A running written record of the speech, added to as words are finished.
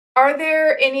Are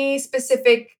there any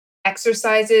specific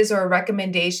exercises or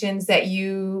recommendations that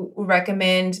you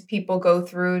recommend people go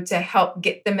through to help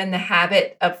get them in the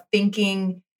habit of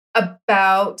thinking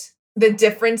about the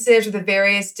differences or the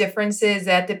various differences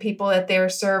that the people that they're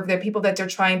served, the people that they're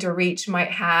trying to reach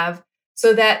might have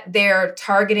so that their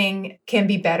targeting can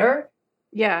be better?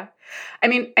 Yeah. I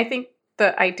mean, I think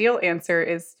the ideal answer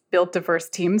is build diverse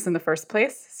teams in the first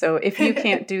place. So if you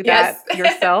can't do Yes. that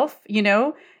yourself,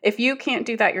 if you can't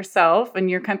do that yourself and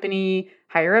your company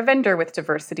hire a vendor with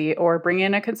diversity or bring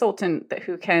in a consultant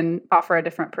who can offer a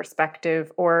different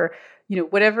perspective or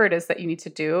whatever it is that you need to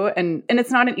do. And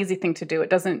it's not an easy thing to do. It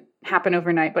doesn't happen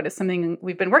overnight, but it's something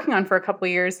we've been working on for a couple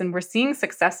of years and we're seeing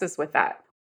successes with that.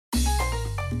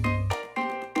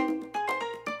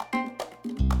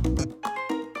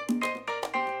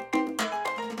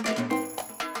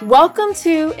 Welcome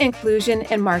to Inclusion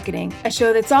in Marketing, a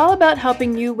show that's all about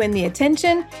helping you win the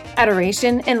attention,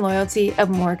 adoration, and loyalty of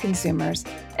more consumers,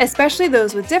 especially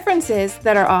those with differences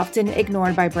that are often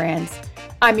ignored by brands.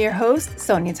 I'm your host,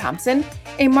 Sonia Thompson,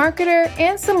 a marketer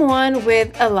and someone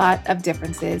with a lot of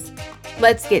differences.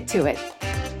 Let's get to it.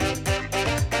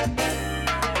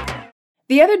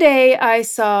 The other day, I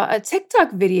saw a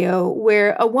TikTok video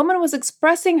where a woman was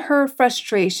expressing her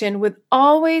frustration with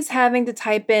always having to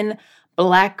type in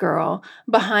Black girl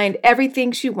behind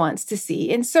everything she wants to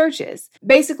see in searches.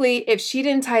 Basically, if she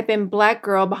didn't type in Black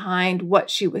girl behind what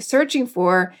she was searching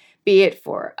for, be it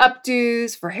for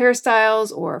updos, for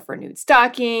hairstyles, or for nude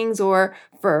stockings, or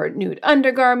for nude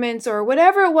undergarments, or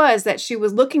whatever it was that she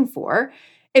was looking for,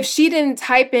 if she didn't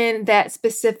type in that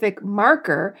specific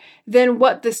marker, then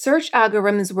what the search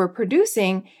algorithms were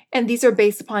producing, and these are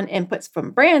based upon inputs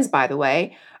from brands, by the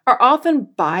way, are often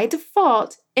by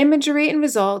default imagery and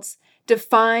results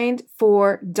defined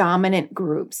for dominant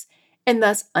groups, and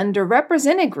thus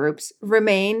underrepresented groups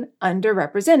remain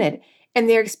underrepresented, and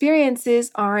their experiences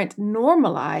aren't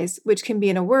normalized, which can be,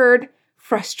 in a word,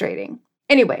 frustrating.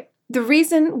 Anyway, the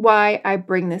reason why I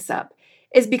bring this up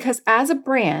is because as a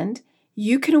brand,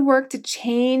 you can work to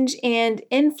change and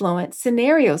influence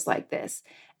scenarios like this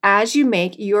as you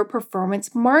make your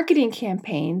performance marketing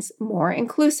campaigns more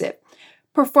inclusive.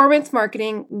 Performance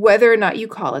marketing, whether or not you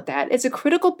call it that, is a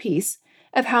critical piece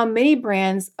of how many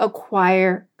brands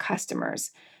acquire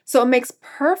customers. So it makes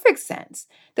perfect sense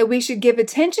that we should give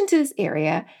attention to this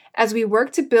area as we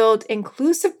work to build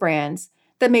inclusive brands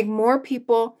that make more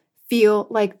people feel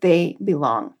like they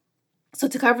belong. So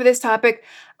to cover this topic,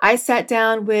 I sat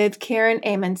down with Karen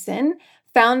Amundson,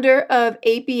 founder of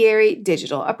Apiary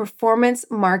Digital, a performance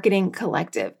marketing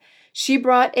collective. She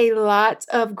brought a lot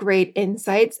of great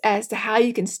insights as to how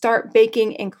you can start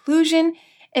baking inclusion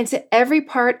into every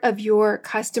part of your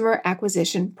customer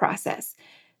acquisition process.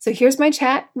 So here's my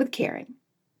chat with Karen.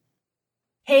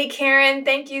 Hey, Karen,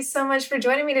 thank you so much for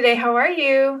joining me today. How are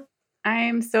you?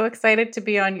 I'm so excited to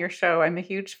be on your show. I'm a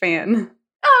huge fan.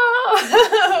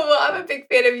 Oh, well, I'm a big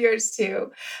fan of yours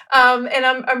too. And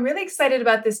I'm really excited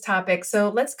about this topic. So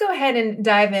let's go ahead and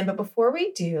dive in. But before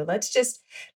we do, let's just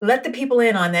let the people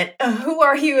in on that. Who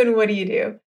are you and what do you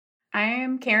do? I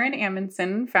am Karen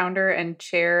Amundson, founder and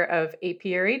chair of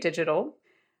Apiary Digital.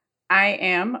 I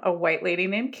am a white lady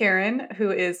named Karen who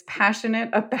is passionate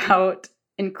about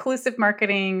inclusive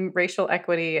marketing, racial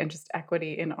equity, and just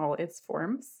equity in all its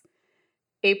forms.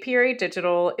 Apiary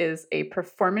Digital is a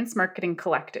performance marketing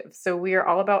collective. So we are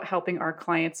all about helping our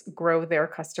clients grow their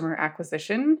customer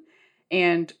acquisition.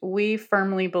 And we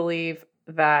firmly believe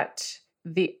that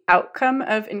the outcome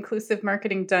of inclusive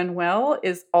marketing done well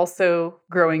is also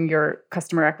growing your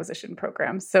customer acquisition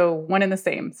program. So one and the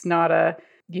same. It's not a,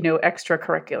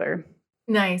 extracurricular.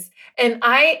 Nice. And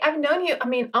I've known you,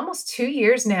 almost 2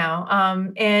 years now.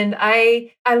 And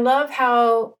I love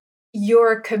how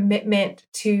your commitment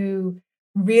to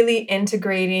really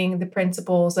integrating the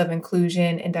principles of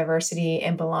inclusion and diversity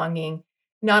and belonging,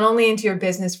 not only into your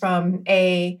business from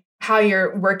how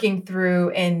you're working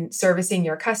through and servicing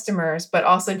your customers, but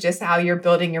also just how you're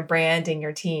building your brand and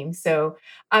your team. So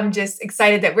I'm just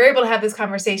excited that we're able to have this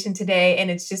conversation today. And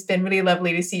it's just been really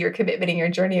lovely to see your commitment and your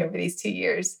journey over these 2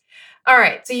 years. All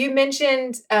right. So you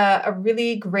mentioned a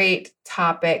really great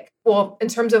topic, well, in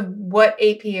terms of what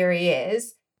apiary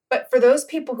is. But for those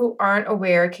people who aren't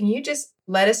aware, can you just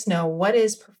let us know what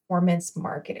is performance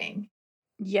marketing?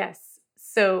 Yes.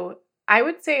 So I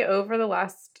would say over the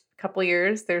last couple of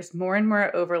years, there's more and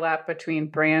more overlap between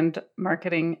brand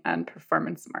marketing and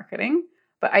performance marketing.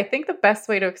 But I think the best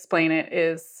way to explain it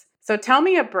is, so tell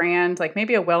me a brand, like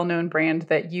maybe a well-known brand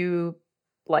that you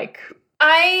like.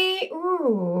 I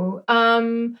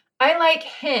like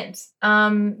Hint.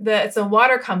 It's a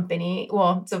water company.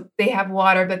 Well, so they have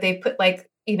water, but they put like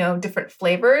different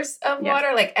flavors of Yes.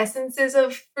 water, like essences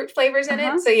of fruit flavors in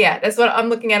Uh-huh. it. So yeah, that's what I'm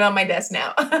looking at on my desk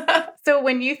now. So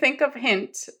when you think of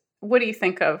Hint, what do you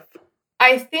think of?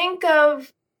 I think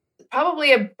of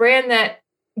probably a brand that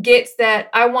gets that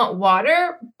I want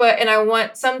water,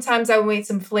 and sometimes I want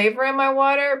some flavor in my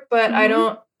water, but I Mhm.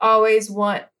 don't always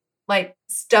want like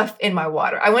stuff in my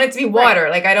water. I want it to be Right. water.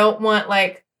 Like I don't want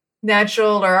like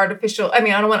natural or artificial. I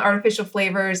mean, I don't want artificial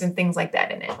flavors and things like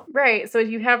that in it. Right. So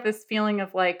you have this feeling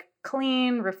of like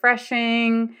clean,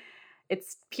 refreshing,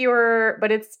 it's pure,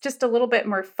 but it's just a little bit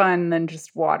more fun than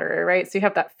just water, right? So you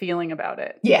have that feeling about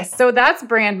it. Yes. So that's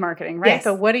brand marketing, right?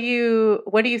 So Yes. what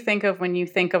do you think of when you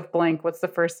think of blank? What's the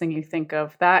first thing you think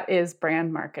of? That is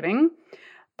brand marketing.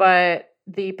 But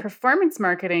the performance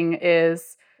marketing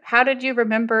is, how did you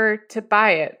remember to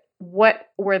buy it? What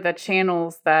were the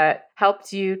channels that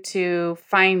helped you to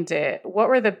find it? What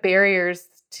were the barriers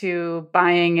to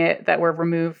buying it that were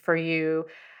removed for you?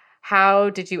 How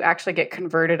did you actually get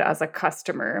converted as a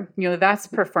customer? That's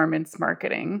performance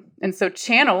marketing. And so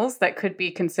channels that could be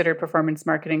considered performance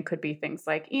marketing could be things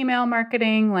like email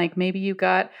marketing, like maybe you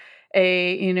got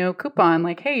a, coupon,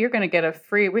 like, hey, you're going to get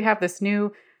we have this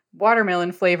new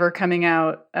watermelon flavor coming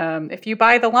out. If you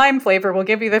buy the lime flavor, we'll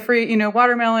give you the free,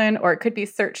 watermelon. Or it could be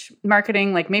search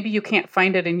marketing, like maybe you can't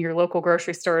find it in your local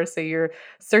grocery store, so you're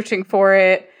searching for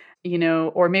it.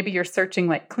 Or maybe you're searching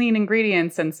like clean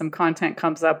ingredients and some content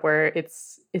comes up where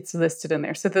it's listed in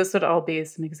there. So those would all be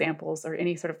some examples, or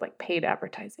any sort of like paid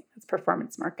advertising. That's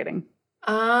performance marketing.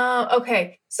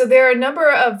 Okay. So there are a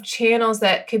number of channels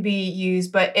that could be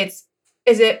used, but is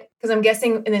it, because I'm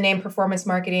guessing in the name performance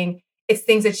marketing, it's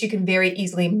things that you can very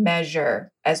easily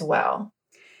measure as well.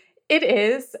 It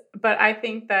is, but I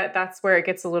think that that's where it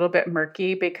gets a little bit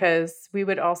murky, because we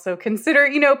would also consider,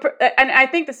 and I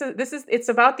think it's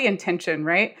about the intention,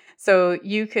 right? So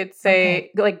you could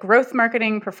say like growth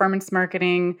marketing, performance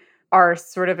marketing are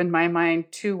sort of, in my mind,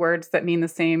 two words that mean the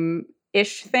same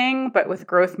ish thing. But with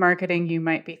growth marketing, you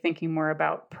might be thinking more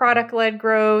about product-led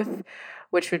growth,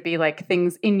 which would be like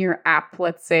things in your app,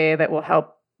 let's say, that will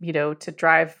help, to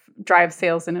drive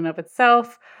sales in and of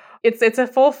itself. It's a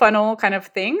full funnel kind of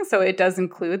thing, so it does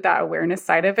include that awareness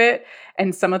side of it,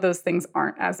 and some of those things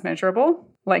aren't as measurable,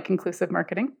 like inclusive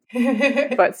marketing,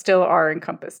 but still are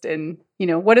encompassed in,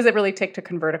 what does it really take to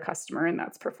convert a customer, and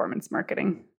that's performance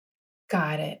marketing.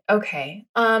 Got it. Okay.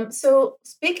 So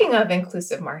speaking of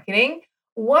inclusive marketing,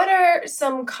 what are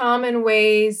some common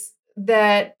ways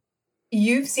that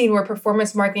you've seen where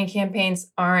performance marketing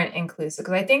campaigns aren't inclusive?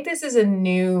 Because I think this is a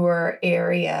newer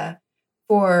area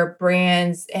for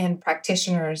brands and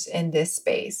practitioners in this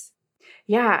space.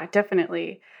 Yeah,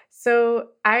 definitely. So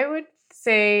I would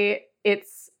say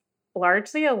it's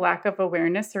largely a lack of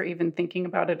awareness or even thinking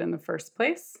about it in the first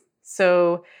place.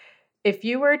 So if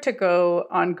you were to go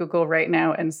on Google right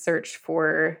now and search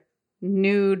for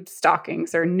nude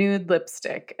stockings or nude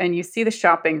lipstick, and you see the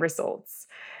shopping results,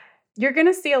 you're going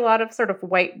to see a lot of sort of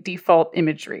white default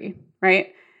imagery,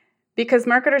 right? Because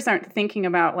marketers aren't thinking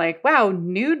about like, wow,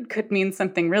 nude could mean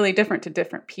something really different to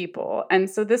different people. And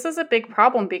so this is a big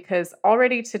problem, because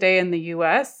already today in the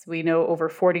US, we know over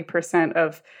 40%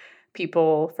 of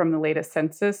people from the latest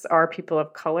census are people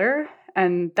of color.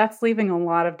 And that's leaving a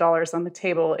lot of dollars on the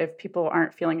table if people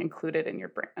aren't feeling included in your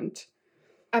brand.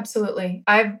 Absolutely.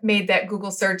 I've made that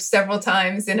Google search several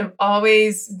times and have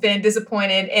always been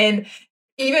disappointed. And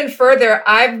even further,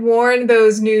 I've worn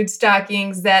those nude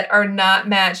stockings that are not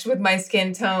matched with my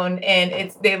skin tone,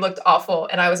 and they looked awful,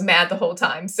 and I was mad the whole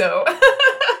time. So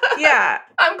Yeah.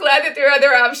 I'm glad that there are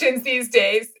other options these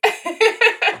days.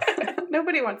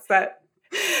 Nobody wants that.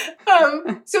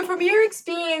 So from your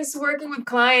experience working with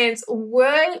clients,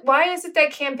 why is it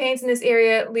that campaigns in this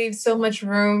area leave so much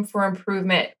room for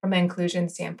improvement from an inclusion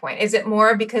standpoint? Is it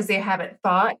more because they haven't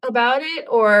thought about it,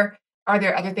 or are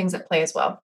there other things at play as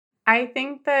well? I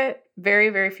think that very,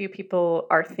 very few people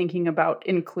are thinking about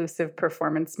inclusive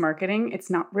performance marketing.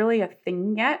 It's not really a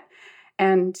thing yet.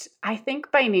 And I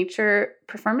think by nature,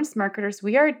 performance marketers,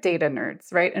 we are data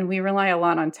nerds, right? And we rely a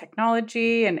lot on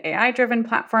technology and AI driven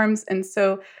platforms.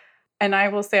 And I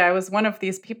will say I was one of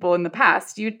these people in the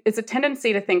past. It's a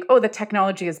tendency to think, oh, the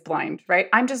technology is blind, right?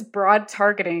 I'm just broad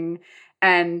targeting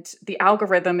and the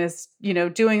algorithm is,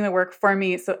 doing the work for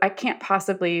me. So I can't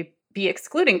possibly be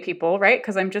excluding people, right?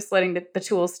 Because I'm just letting the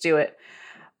tools do it.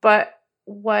 But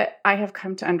what I have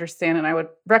come to understand, and I would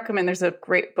recommend, there's a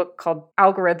great book called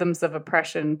Algorithms of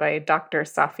Oppression by Dr.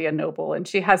 Safia Noble, and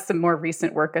she has some more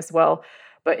recent work as well.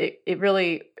 But it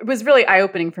was really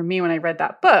eye-opening for me when I read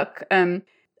that book.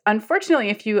 Unfortunately,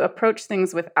 if you approach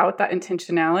things without that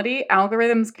intentionality,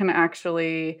 algorithms can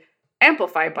actually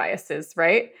amplify biases,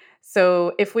 right?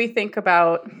 So if we think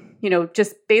about,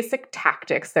 just basic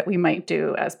tactics that we might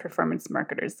do as performance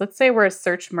marketers, let's say we're a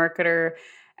search marketer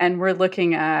and we're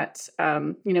looking at,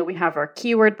 we have our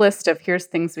keyword list of here's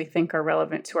things we think are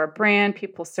relevant to our brand.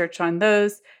 People search on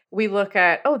those. We look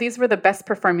at, these were the best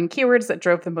performing keywords that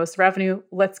drove the most revenue.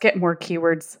 Let's get more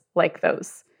keywords like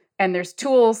those. And there's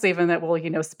tools even that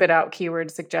will, spit out keyword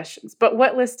suggestions. But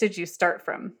what list did you start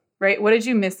from, right? What did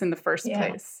you miss in the first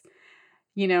place?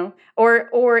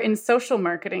 Or in social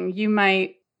marketing, you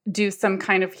might do some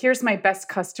kind of, here's my best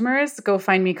customers, go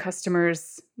find me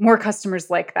more customers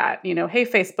like that. Hey,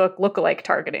 Facebook, lookalike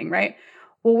targeting, right?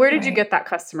 Well, where did you get that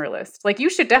customer list? Like, you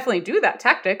should definitely do that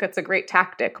tactic. That's a great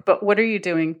tactic. But what are you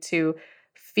doing to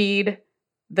feed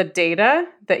the data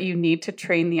that you need to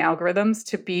train the algorithms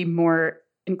to be more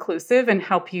inclusive and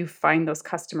help you find those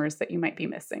customers that you might be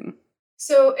missing?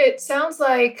 So it sounds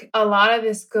like a lot of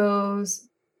this goes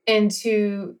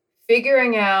into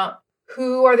figuring out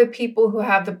who are the people who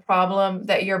have the problem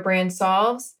that your brand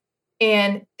solves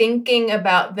and thinking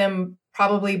about them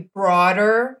probably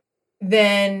broader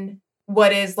than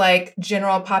what is like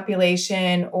general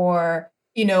population or,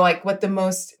 like what the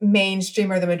most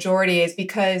mainstream or the majority is,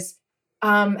 because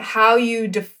how you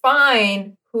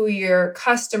define who your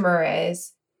customer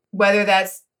is, whether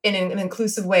that's in an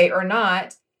inclusive way or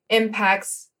not,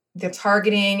 impacts the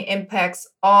targeting, impacts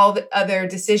all the other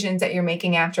decisions that you're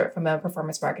making after it from a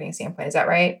performance marketing standpoint. Is that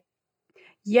right?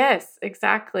 Yes,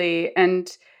 exactly. And,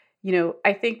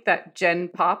 I think that Gen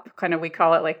Pop, kind of, we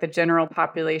call it like the general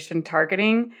population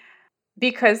targeting,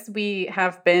 because we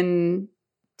have been,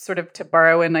 sort of to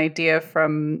borrow an idea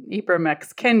from Ibram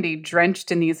X. Kendi,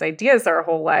 drenched in these ideas our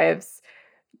whole lives.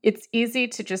 It's easy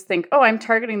to just think, I'm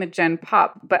targeting the Gen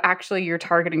Pop, but actually you're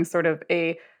targeting sort of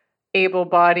a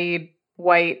able-bodied,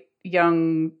 white,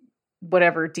 young,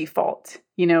 whatever default,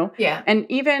 Yeah. And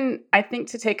even I think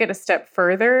to take it a step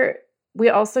further, we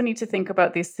also need to think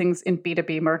about these things in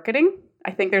B2B marketing.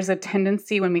 I think there's a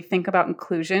tendency when we think about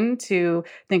inclusion to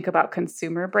think about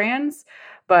consumer brands,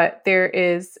 but there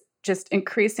is just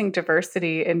increasing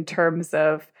diversity in terms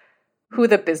of who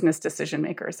the business decision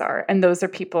makers are. And those are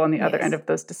people on the other end of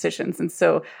those decisions. And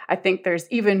so I think there's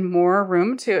even more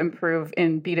room to improve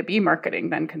in B2B marketing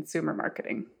than consumer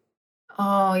marketing.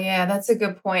 Oh, yeah, that's a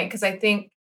good point. Because I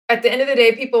think at the end of the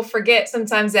day, people forget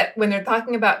sometimes that when they're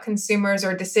talking about consumers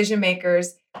or decision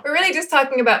makers, we're really just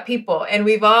talking about people. And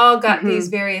we've all got these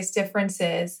various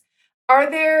differences. Are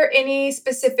there any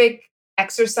specific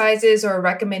exercises or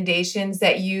recommendations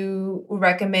that you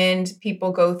recommend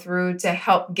people go through to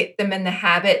help get them in the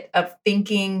habit of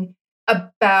thinking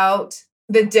about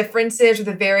the differences or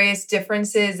the various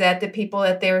differences that the people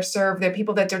that they're served, the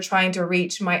people that they're trying to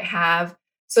reach might have,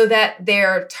 so that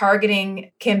their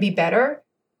targeting can be better?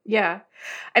 Yeah.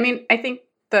 I mean, I think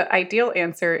the ideal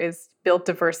answer is build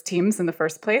diverse teams in the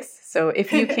first place. So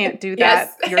if you can't do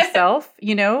that yourself,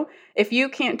 if you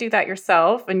can't do that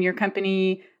yourself and your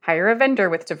company, hire a vendor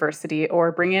with diversity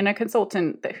or bring in a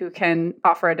consultant who can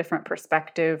offer a different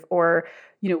perspective or,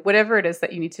 whatever it is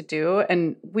that you need to do.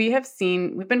 And we've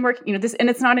been working, this, and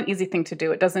it's not an easy thing to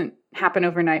do. It doesn't happen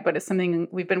overnight, but it's something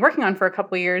we've been working on for a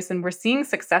couple of years and we're seeing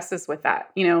successes with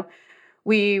that.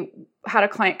 We had a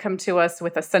client come to us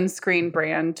with a sunscreen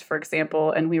brand, for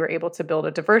example, and we were able to build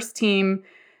a diverse team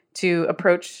to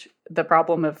approach the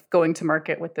problem of going to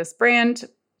market with this brand.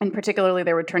 And particularly,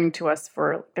 they were turning to us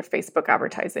for their Facebook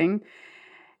advertising.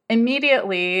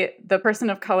 Immediately, the person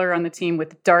of color on the team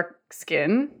with darker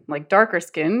skin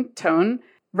tone,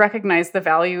 recognized the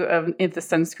value of the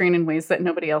sunscreen in ways that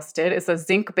nobody else did. It's a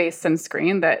zinc-based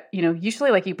sunscreen that, usually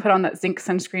like you put on that zinc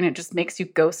sunscreen, it just makes you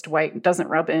ghost white and doesn't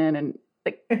rub in and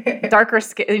like darker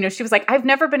skin. She was like,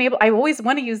 I always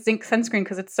want to use zinc sunscreen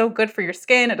because it's so good for your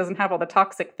skin. It doesn't have all the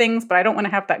toxic things, but I don't want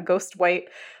to have that ghost white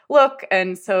look.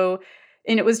 And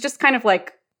it was just kind of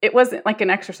like, it wasn't like an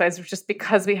exercise. It was just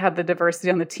because we had the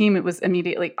diversity on the team, it was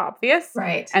immediately obvious.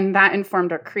 Right. And that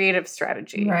informed our creative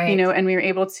strategy, right. And we were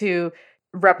able to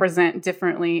represent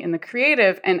differently in the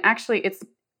creative. And actually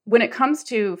when it comes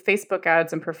to Facebook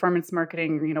ads and performance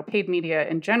marketing, paid media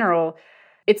in general,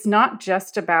 it's not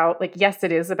just about yes,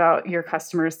 it is about your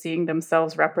customers seeing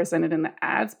themselves represented in the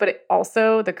ads, but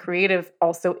the creative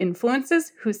also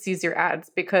influences who sees your ads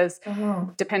because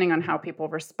depending on how people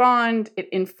respond, it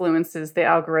influences the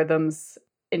algorithms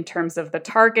in terms of the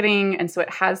targeting. And so it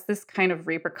has this kind of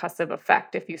repercussive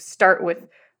effect. If you start with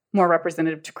more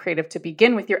representative to creative to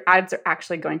begin with, your ads are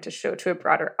actually going to show to a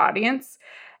broader audience.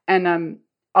 And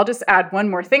I'll just add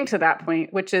one more thing to that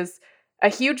point, which is a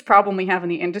huge problem we have in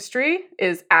the industry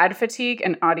is ad fatigue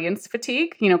and audience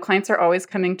fatigue. Clients are always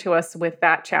coming to us with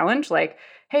that challenge. Like,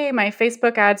 hey, my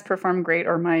Facebook ads perform great,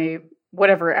 or my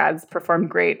whatever ads performed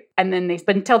great. And then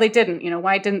but until they didn't,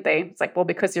 why didn't they? It's like, well,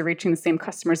 because you're reaching the same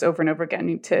customers over and over again,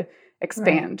 you need to Right.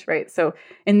 expand, right? So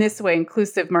in this way,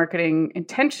 inclusive marketing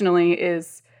intentionally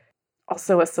is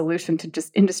also a solution to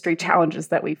just industry challenges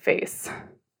that we face.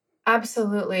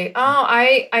 Absolutely. Oh,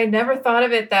 I never thought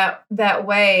of it that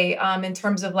way, in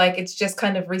terms of like it's just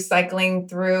kind of recycling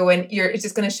through and it's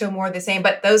just gonna show more of the same.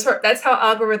 But that's how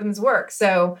algorithms work.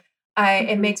 So it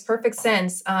Mhm. makes perfect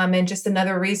sense. And just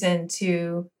another reason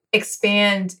to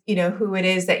expand, who it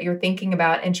is that you're thinking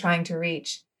about and trying to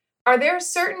reach. Are there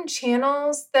certain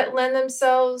channels that lend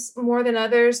themselves more than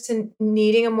others to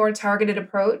needing a more targeted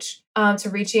approach, to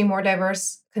reaching more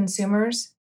diverse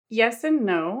consumers? Yes and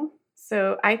no.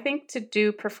 So I think to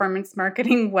do performance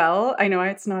marketing well, I know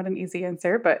it's not an easy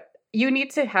answer, but you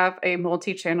need to have a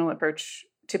multi-channel approach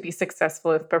to be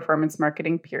successful with performance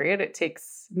marketing, period. It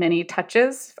takes many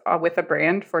touches with a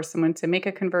brand for someone to make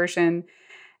a conversion.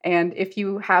 And if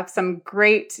you have some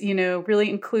great, really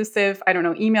inclusive, I don't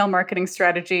know, email marketing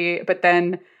strategy, but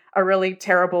then a really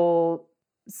terrible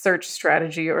search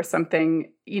strategy or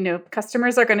something,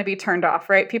 customers are going to be turned off,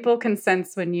 right? People can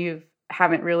sense when you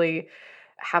haven't really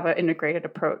have an integrated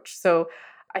approach. So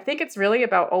I think it's really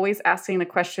about always asking the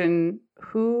question,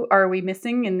 who are we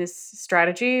missing in this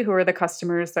strategy? Who are the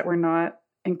customers that we're not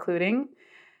including?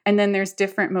 And then there's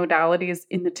different modalities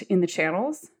in the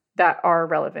channels that are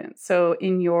relevant. So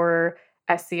in your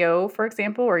SEO, for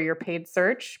example, or your paid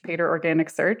search, paid or organic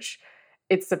search,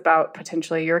 it's about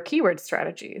potentially your keyword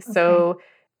strategy. Okay. So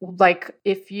like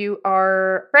if you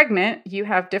are pregnant, you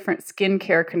have different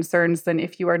skincare concerns than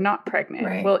if you are not pregnant.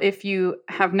 Right. Well, if you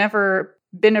have never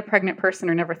been a pregnant person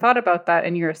or never thought about that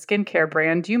and you're a skincare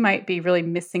brand, you might be really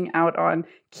missing out on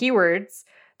keywords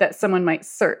that someone might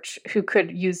search who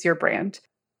could use your brand.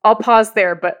 I'll pause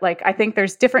there, but like I think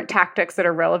there's different tactics that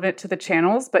are relevant to the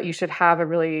channels, but you should have a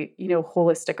really,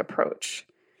 holistic approach.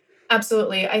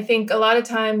 Absolutely. I think a lot of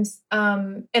times,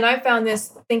 and I found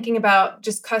this thinking about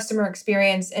just customer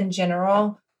experience in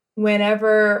general,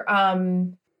 whenever,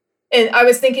 and I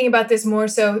was thinking about this more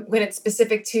so when it's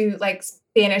specific to like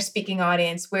Spanish speaking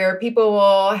audience, where people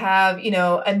will have,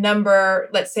 a number,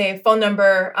 let's say a phone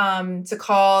number, to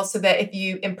call so that if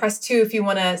you impress two, if you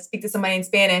want to speak to somebody in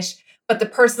Spanish, but the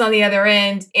person on the other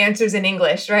end answers in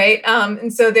English, right?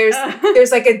 And so there's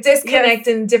like a Yes. disconnect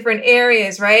in different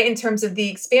areas, right? In terms of the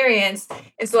experience.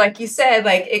 And so, like you said,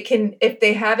 like it can, if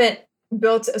they haven't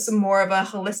built some more of a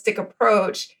holistic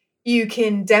approach, you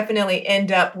can definitely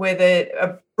end up with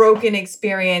a broken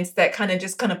experience that kind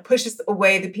of pushes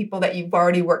away the people that you've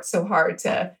already worked so hard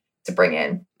to bring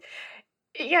in.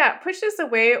 Yeah, pushes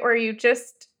away, or you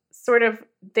just sort of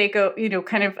they go,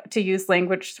 kind of to use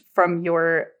language from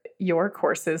your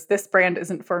courses. This brand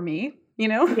isn't for me.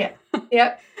 Yeah.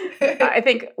 Yep. I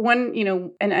think one,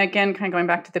 and again, kind of going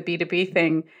back to the B2B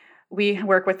thing, we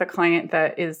work with a client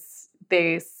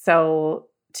they sell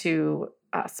to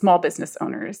small business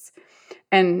owners.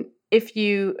 And if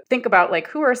you think about like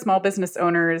who are small business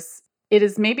owners, it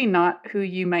is maybe not who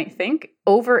you might think.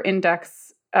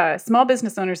 Small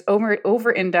business owners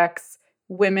over index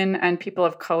women and people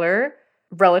of color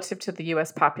relative to the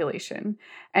US population.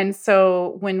 And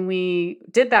so when we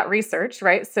did that research,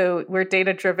 right? So we're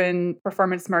data-driven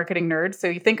performance marketing nerds. So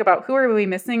you think about who are we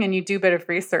missing and you do a bit of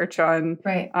research on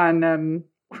Right.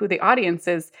 who the audience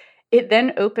is. It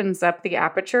then opens up the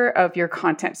aperture of your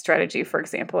content strategy, for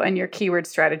example, and your keyword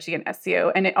strategy and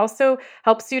SEO. And it also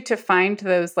helps you to find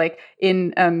those like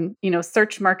in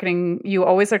search marketing, you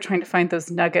always are trying to find those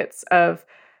nuggets of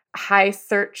high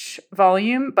search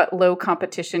volume, but low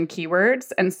competition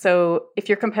keywords. And so if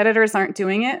your competitors aren't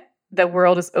doing it, the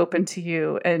world is open to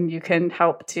you and you can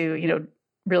help to,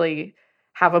 really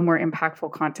have a more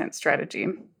impactful content strategy.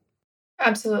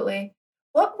 Absolutely.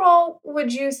 What role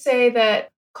would you say that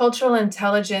cultural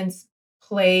intelligence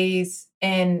plays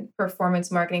in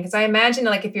performance marketing? Because I imagine,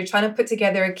 like, if you're trying to put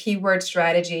together a keyword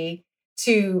strategy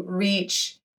to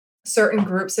reach certain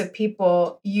groups of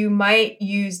people, you might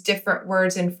use different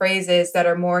words and phrases that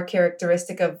are more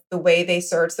characteristic of the way they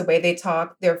search, the way they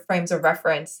talk, their frames of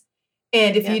reference.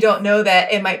 And if you don't Yes. know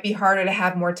that, it might be harder to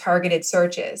have more targeted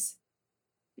searches.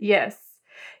 Yes.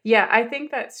 Yeah, I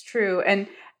think that's true. And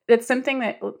it's something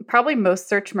that probably most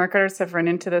search marketers have run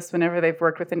into this whenever they've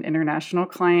worked with an international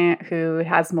client who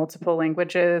has multiple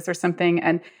languages or something.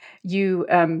 And you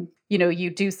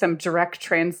do some direct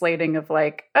translating of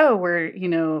like, oh, we're,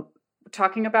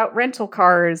 talking about rental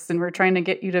cars and we're trying to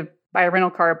get you to buy a rental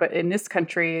car. But in this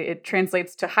country, it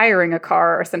translates to hiring a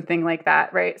car or something like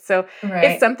that. Right. So it's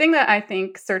Right. something that I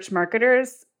think search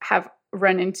marketers have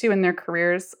run into in their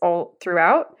careers all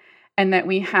throughout. and that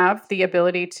we have the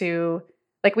ability to,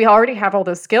 like, we already have all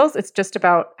those skills. It's just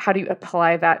about how do you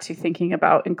apply that to thinking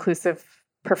about inclusive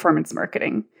performance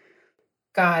marketing.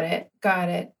 Got it. Got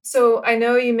it. So I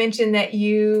know you mentioned that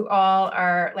you all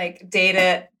are like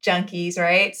data junkies,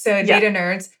 right? So Yeah. data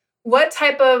nerds. What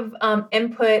type of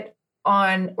input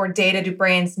on or data do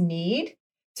brands need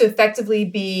to effectively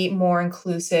be more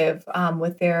inclusive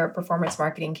with their performance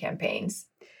marketing campaigns?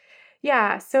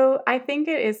 Yeah. So I think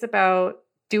it is about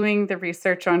doing the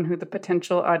research on who the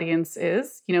potential audience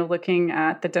is, looking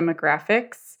at the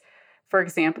demographics, for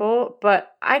example.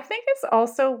 But I think it's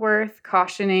also worth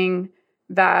cautioning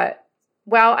that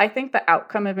while I think the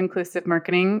outcome of inclusive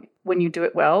marketing, when you do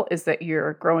it well, is that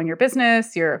you're growing your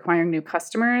business, you're acquiring new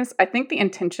customers, I think the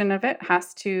intention of it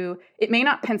it may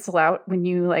not pencil out when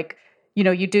you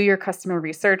do your customer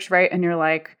research, right? And you're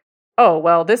like, oh,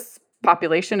 well, this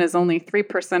population is only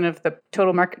 3% of the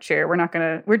total market share. We're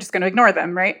just going to ignore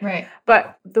them, right? Right.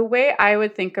 But the way I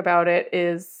would think about it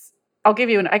is, I'll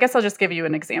just give you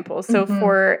an example. So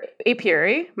for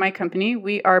Apiary, my company,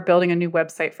 we are building a new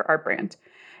website for our brand.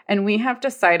 And we have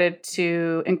decided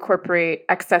to incorporate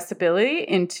accessibility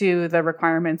into the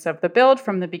requirements of the build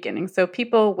from the beginning. So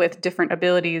people with different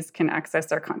abilities can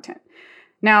access our content.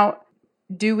 Now,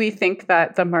 do we think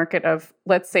that the market of,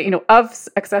 let's say, of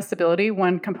accessibility,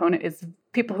 one component is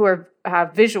people who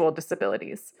have visual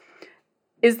disabilities?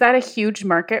 Is that a huge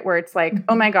market where it's like,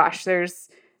 oh my gosh, there's,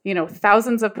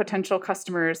 thousands of potential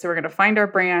customers who are going to find our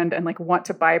brand and like want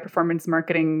to buy performance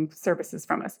marketing services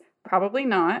from us? Probably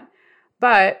not.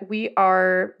 But we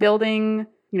are building,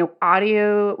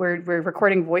 audio. We're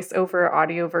recording voiceover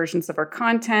audio versions of our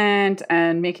content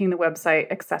and making the website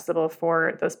accessible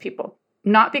for those people.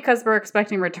 Not because we're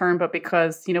expecting return, but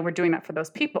because, we're doing that for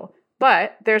those people.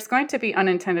 But there's going to be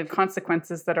unintended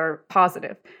consequences that are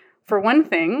positive. For one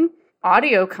thing,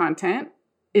 audio content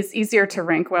is easier to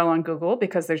rank well on Google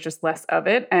because there's just less of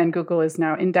it. And Google is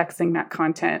now indexing that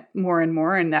content more and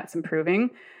more, and that's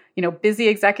improving. Busy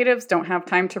executives don't have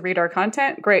time to read our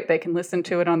content. Great. They can listen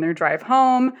to it on their drive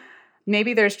home.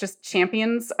 Maybe there's just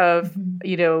champions of,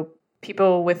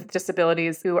 people with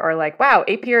disabilities who are like, wow,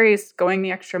 Apiary is going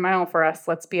the extra mile for us.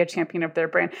 Let's be a champion of their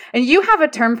brand. And you have a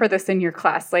term for this in your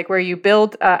class, like where you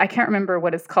build, I can't remember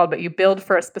what it's called, but you build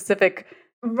for a specific.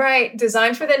 Right.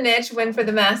 Design for the niche, win for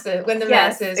the masses,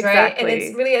 masses, exactly. Right? And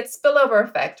it's really a spillover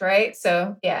effect, right?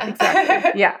 So, yeah.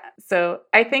 Exactly. Yeah. So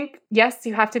I think, yes,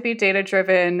 you have to be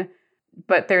data-driven,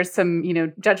 but there's some,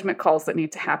 judgment calls that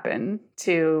need to happen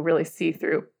to really see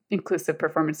through inclusive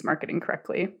performance marketing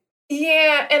correctly.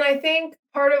 Yeah. And I think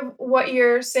part of what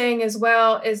you're saying as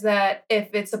well is that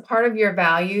if it's a part of your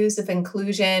values, if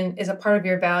inclusion is a part of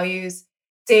your values,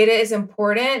 data is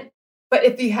important. But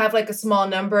if you have like a small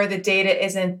number, the data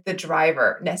isn't the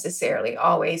driver necessarily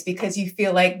always because you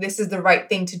feel like this is the right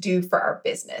thing to do for our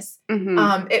business.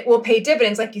 It will pay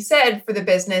dividends, like you said, for the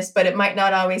business, but it might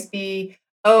not always be,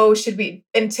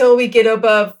 until we get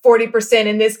above 40%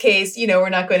 in this case, we're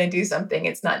not going to do something.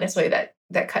 It's not necessarily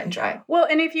that cut and dry. Well,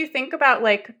 and if you think about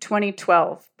like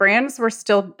 2012, brands were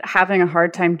still having a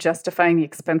hard time justifying the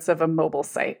expense of a mobile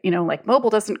site. Like mobile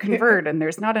doesn't convert and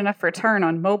there's not enough return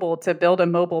on mobile to build a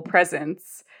mobile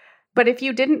presence. But if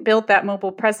you didn't build that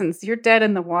mobile presence, you're dead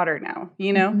in the water now,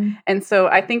 And so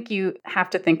I think you have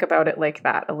to think about it like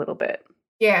that a little bit.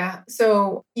 Yeah.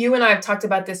 So you and I have talked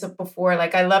about this before.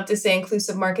 Like I love to say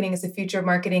inclusive marketing is the future of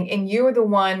marketing. And you were the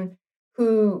one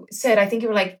who said, I think you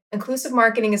were like, inclusive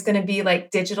marketing is going to be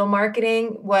like digital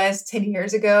marketing was 10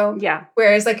 years ago. Yeah.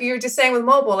 Whereas like you were just saying with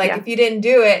mobile, like if you didn't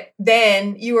do it,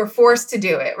 then you were forced to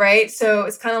do it, right? So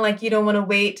it's kind of like you don't want to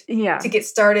wait to get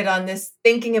started on this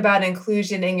thinking about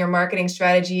inclusion in your marketing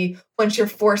strategy once you're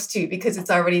forced to, because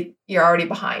you're already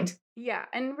behind. Yeah.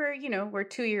 And we're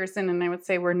 2 years in, and I would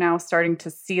say we're now starting to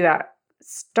see that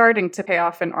starting to pay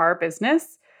off in our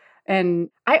business. And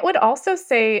I would also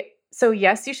say, so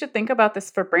yes, you should think about this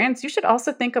for brands. You should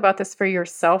also think about this for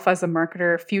yourself as a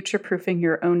marketer, future-proofing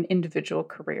your own individual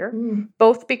career,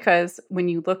 both because when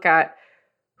you look at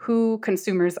who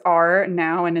consumers are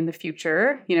now and in the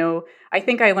future, I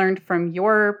think I learned from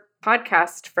your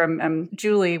podcast from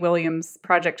Julie Williams,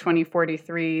 Project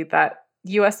 2043, that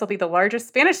U.S. will be the largest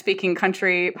Spanish-speaking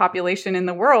country population in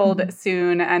the world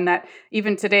soon, and that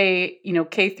even today,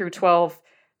 K through 12,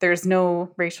 there's no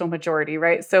racial majority,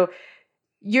 right? So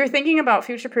you're thinking about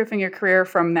future-proofing your career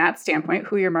from that standpoint,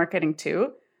 who you're marketing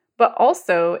to. But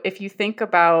also, if you think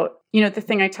about, the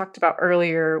thing I talked about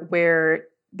earlier, where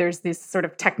there's this sort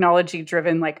of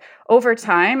technology-driven, like over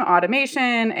time,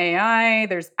 automation, AI,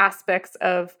 there's aspects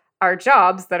of our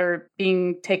jobs that are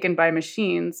being taken by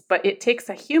machines, but it takes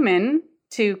a human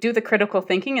to do the critical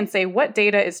thinking and say, what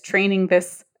data is training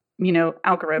this,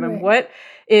 algorithm? Right.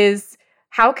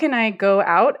 How can I go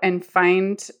out and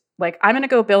find, like, I'm going to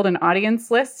go build an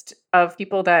audience list of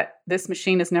people that this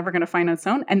machine is never going to find on its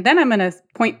own. And then I'm going to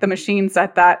point the machines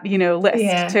at that, list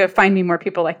Yeah. to find me more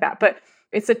people like that. But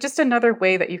it's just another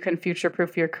way that you can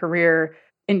future-proof your career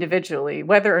individually,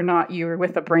 whether or not you're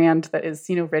with a brand that is,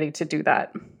 ready to do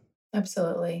that.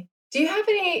 Absolutely. Do you have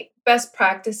any best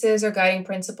practices or guiding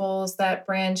principles that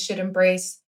brands should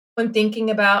embrace when thinking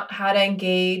about how to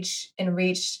engage and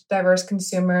reach diverse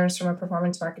consumers from a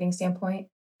performance marketing standpoint?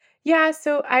 Yeah,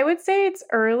 so I would say it's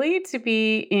early to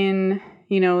be in,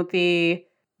 the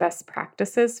best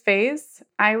practices phase.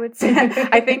 I would say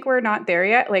I think we're not there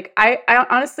yet. Like I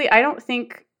honestly I don't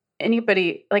think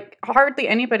anybody, like hardly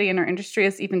anybody in our industry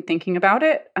is even thinking about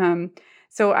it.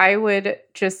 So I would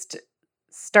just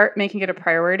start making it a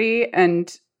priority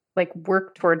and like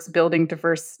work towards building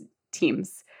diverse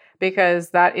teams, because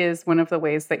that is one of the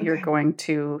ways that you're Okay. going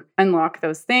to unlock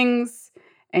those things,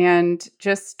 and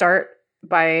just start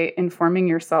by informing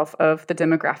yourself of the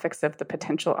demographics of the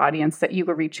potential audience that you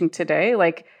were reaching today.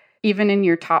 Like even in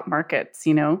your top markets,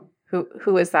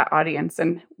 who is that audience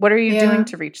and what are you doing Yeah,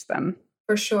 to reach them?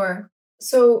 for sure.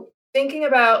 So thinking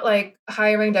about like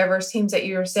hiring diverse teams that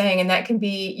you were saying, and that can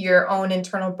be your own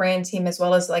internal brand team as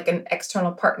well as like an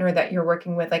external partner that you're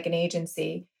working with, like an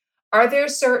agency. Are there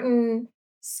certain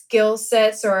skill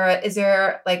sets or is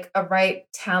there like a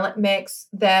right talent mix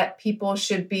that people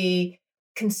should be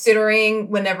considering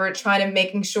whenever trying to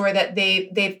making sure that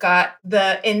they've got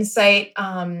the insight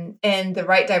and the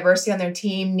right diversity on their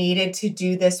team needed to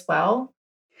do this well?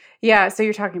 Yeah, so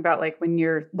you're talking about like when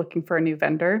you're looking for a new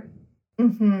vendor.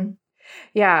 Hmm.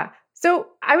 Yeah. So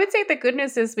I would say the good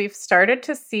news is we've started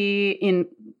to see in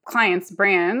clients'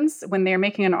 brands when they're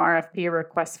making an RFP, a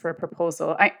request for a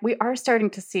proposal. We are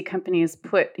starting to see companies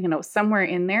put, somewhere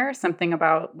in there something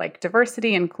about like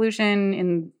diversity,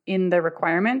 inclusion in the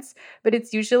requirements, but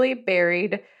it's usually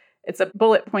buried. It's a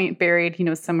bullet point buried,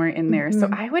 somewhere in there. So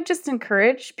Hmm. I would just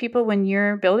encourage people when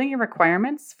you're building your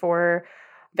requirements for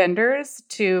vendors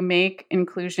to make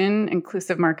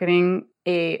inclusive marketing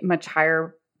a much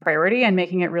higher priority and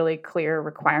making it really clear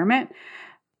requirement.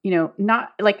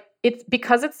 Not like it's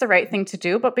because it's the right thing to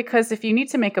do, but because if you need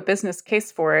to make a business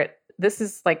case for it, this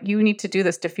is like you need to do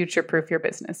this to future proof your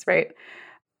business, right?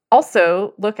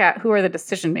 Also, look at who are the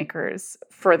decision makers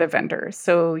for the vendors.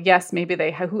 So, yes, maybe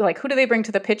who do they bring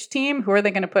to the pitch team? Who are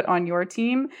they going to put on your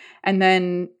team? And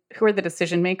then who are the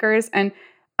decision makers? And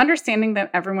understanding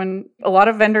that a lot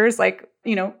of vendors, like,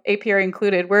 APR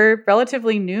included, we're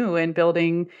relatively new in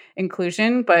building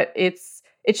inclusion, but it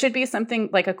should be something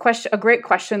like a great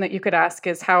question that you could ask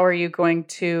is how are you going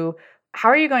to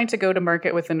go to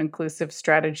market with an inclusive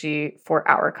strategy for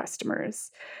our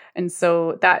customers? And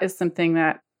so that is something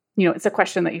that, it's a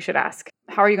question that you should ask.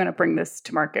 How are you going to bring this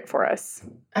to market for us?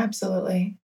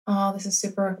 Absolutely. Oh, this is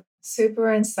super, super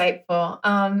insightful.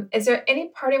 Is there any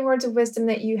parting words of wisdom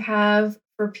that you have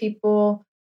for people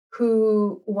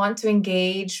who want to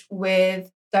engage with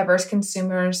diverse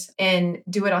consumers and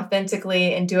do it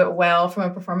authentically and do it well from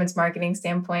a performance marketing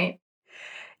standpoint?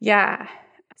 Yeah.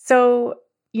 So,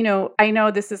 I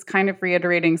know this is kind of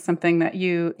reiterating something that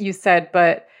you said,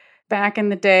 but back in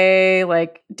the day,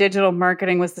 like digital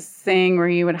marketing was this thing where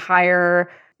you would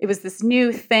hire, it was this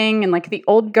new thing, and like the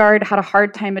old guard had a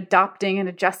hard time adopting and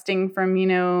adjusting from,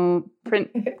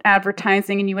 print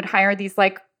advertising, and you would hire these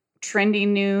like trendy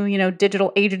new,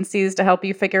 digital agencies to help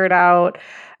you figure it out.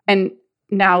 And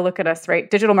now look at us,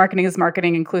 right? Digital marketing is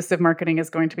marketing, inclusive marketing is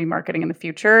going to be marketing in the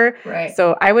future. Right.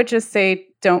 So I would just say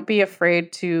don't be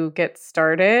afraid to get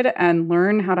started and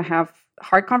learn how to have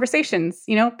hard conversations,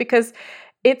 because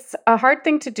it's a hard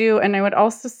thing to do. And I would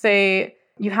also say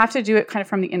you have to do it kind of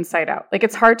from the inside out. Like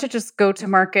it's hard to just go to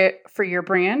market for your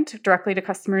brand directly to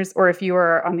customers, or if you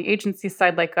are on the agency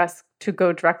side like us, to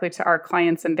go directly to our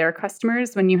clients and their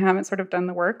customers when you haven't sort of done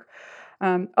the work.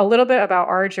 A little bit about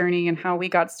our journey and how we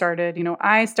got started.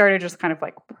 I started just kind of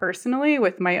like personally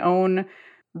with my own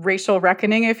racial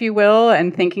reckoning, if you will,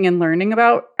 and thinking and learning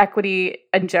about equity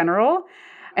in general.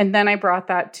 And then we brought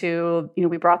that to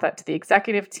the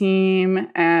executive team,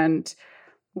 and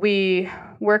we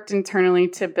worked internally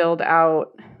to build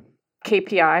out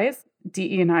KPIs,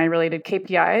 DE&I related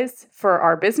KPIs for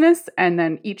our business, and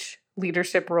then each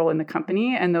leadership role in the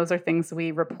company. And those are things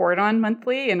we report on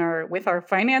monthly with our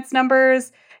finance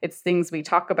numbers. It's things we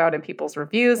talk about in people's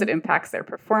reviews. It impacts their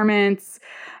performance.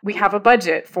 We have a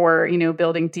budget for,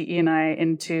 building DE&I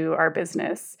into our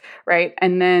business, right?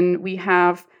 And then we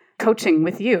have coaching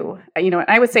with you. And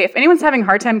I would say if anyone's having a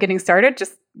hard time getting started,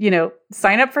 just,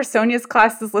 sign up for Sonia's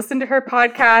classes, listen to her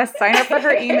podcast, sign up for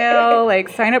her email,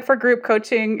 sign up for group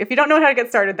coaching. If you don't know how to get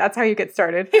started, that's how you get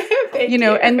started. Thank you.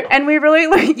 And we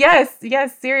really yes,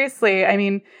 seriously.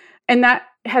 And that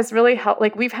has really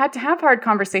helped. We've had to have hard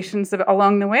conversations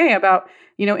along the way about,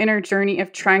 in our journey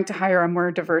of trying to hire a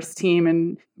more diverse team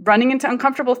and running into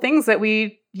uncomfortable things that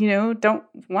we, don't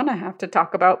want to have to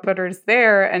talk about, but is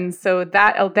there. And so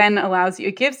that then allows you,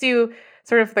 it gives you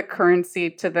sort of the currency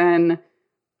to then,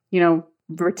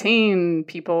 retain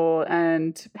people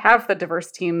and have the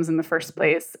diverse teams in the first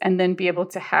place, and then be able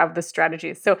to have the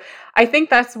strategies. So I think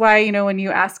that's why, when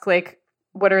you ask,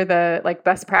 what are the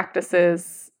best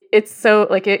practices, it's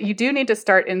so you do need to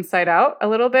start inside out a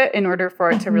little bit in order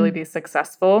for it to really be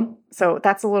successful. So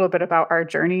that's a little bit about our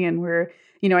journey. And we're,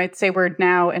 I'd say we're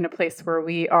now in a place where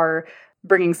we are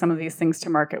bringing some of these things to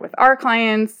market with our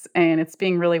clients, and it's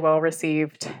being really well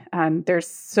received. And there's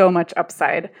so much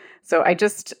upside. So I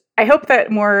hope that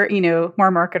more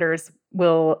marketers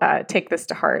will take this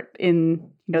to heart in,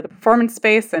 the performance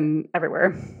space and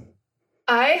everywhere.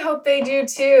 I hope they do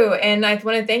too. And I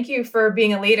want to thank you for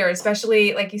being a leader,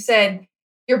 especially like you said,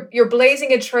 you're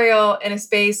blazing a trail in a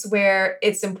space where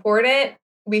it's important.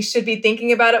 We should be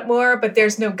thinking about it more, but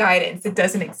there's no guidance. It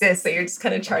doesn't exist. So you're just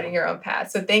kind of charting your own path.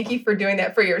 So thank you for doing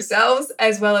that for yourselves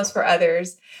as well as for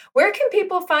others. Where can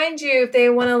people find you if they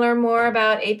want to learn more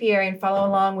about Apiary and follow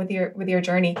along with your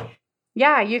journey?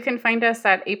 Yeah, you can find us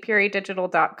at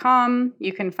apiarydigital.com.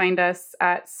 You can find us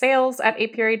at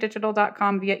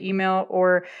sales@apiarydigital.com via email,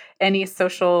 or any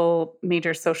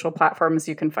major social platforms.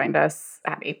 You can find us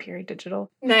at Apiary Digital.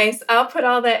 Nice. I'll put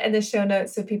all that in the show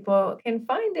notes so people can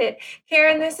find it.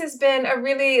 Karen, this has been a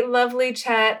really lovely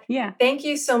chat. Yeah. Thank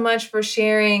you so much for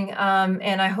sharing.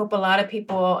 And I hope a lot of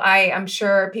people, I'm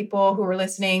sure people who are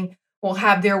listening will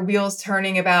have their wheels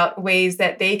turning about ways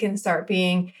that they can start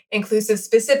being inclusive,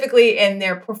 specifically in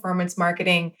their performance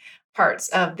marketing parts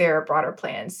of their broader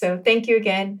plans. So thank you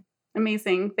again.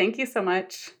 Amazing. Thank you so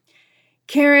much.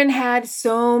 Karen had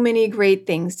so many great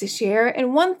things to share.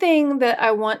 And one thing that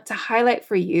I want to highlight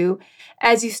for you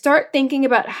as you start thinking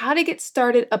about how to get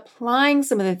started applying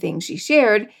some of the things she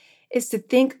shared is to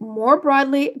think more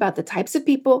broadly about the types of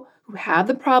people who have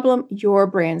the problem your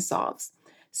brand solves.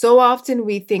 So often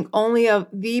we think only of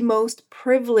the most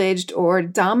privileged or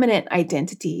dominant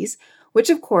identities, which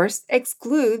of course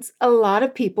excludes a lot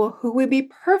of people who would be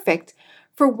perfect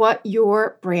for what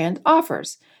your brand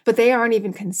offers, but they aren't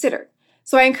even considered.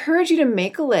 So I encourage you to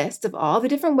make a list of all the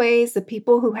different ways the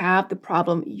people who have the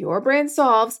problem your brand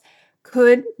solves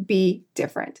could be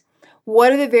different.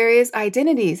 What are the various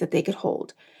identities that they could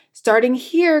hold? Starting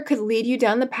here could lead you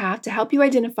down the path to help you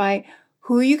identify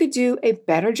who you could do a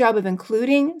better job of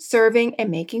including, serving,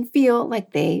 and making feel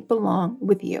like they belong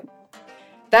with you.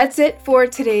 That's it for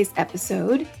today's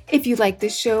episode. If you like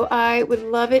this show, I would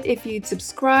love it if you'd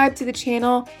subscribe to the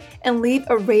channel and leave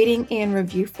a rating and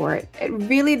review for it. It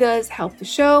really does help the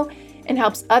show and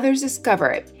helps others discover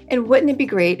it. And wouldn't it be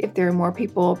great if there were more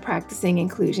people practicing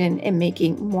inclusion and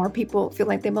making more people feel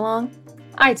like they belong?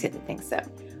 I tend to think so.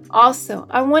 Also,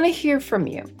 I want to hear from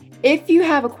you. If you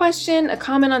have a question, a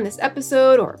comment on this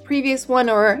episode or a previous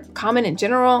one, or a comment in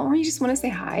general, or you just want to say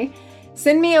hi,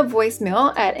 send me a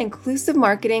voicemail at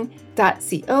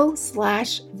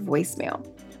inclusivemarketing.co/voicemail.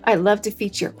 I love to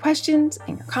feature your questions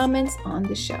and your comments on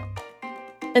the show.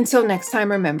 Until next time,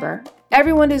 remember,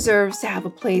 everyone deserves to have a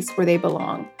place where they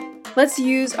belong. Let's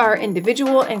use our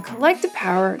individual and collective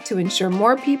power to ensure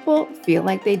more people feel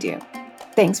like they do.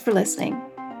 Thanks for listening.